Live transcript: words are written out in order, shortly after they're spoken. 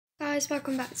guys,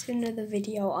 welcome back to another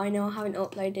video. I know I haven't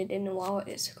uploaded in a while.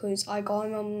 It's because I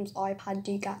got my mum's iPad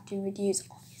to get to videos,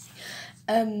 obviously.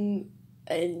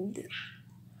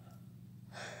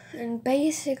 And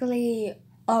basically,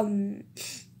 on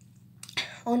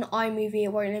iMovie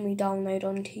it won't let me download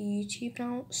onto YouTube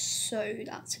now, so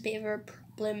that's a bit of a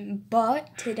problem.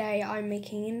 But today I'm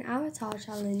making an avatar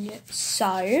challenge,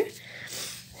 so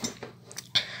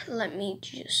let me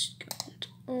just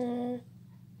go on.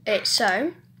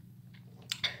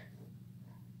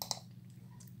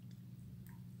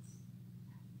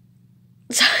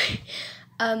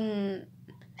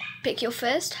 Pick your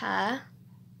first hair,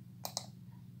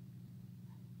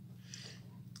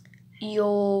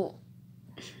 your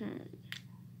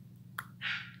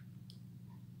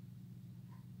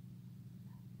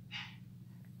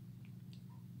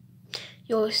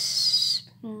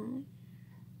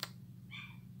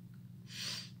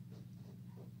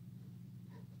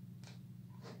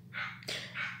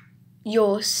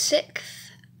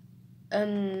sixth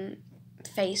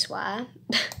face wear,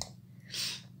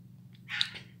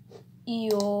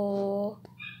 your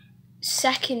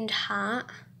second hat,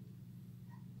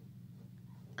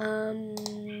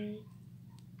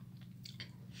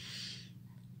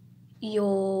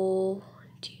 your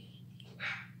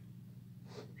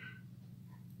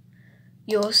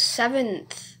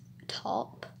seventh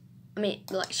top,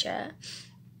 shirt,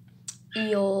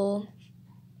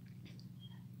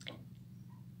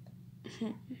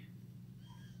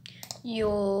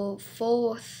 your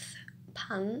fourth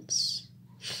pants,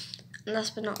 and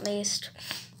last but not least,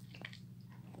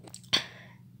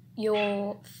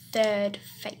 your third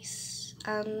face.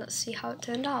 And let's see how it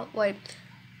turned out. Wait,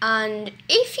 and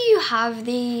if you have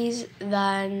these,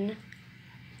 then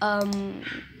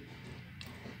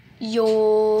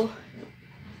your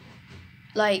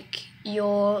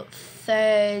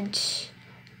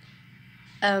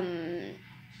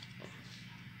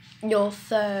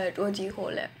third, what do you call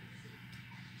it?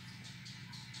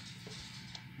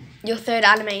 Your third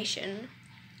animation.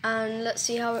 And let's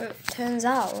see how it turns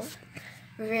out.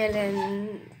 Reveal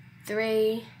in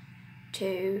 3,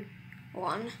 2,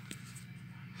 1.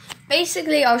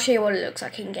 Basically, I'll show you what it looks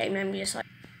like in game. I'm just like,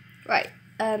 right.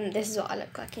 This is what I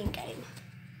look like in game.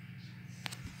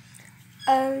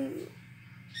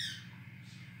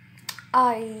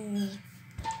 I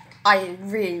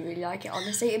really like it,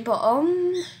 honestly, but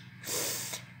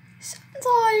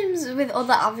sometimes with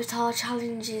other avatar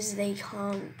challenges they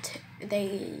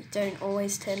don't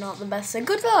always turn out the best, so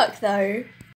good luck though.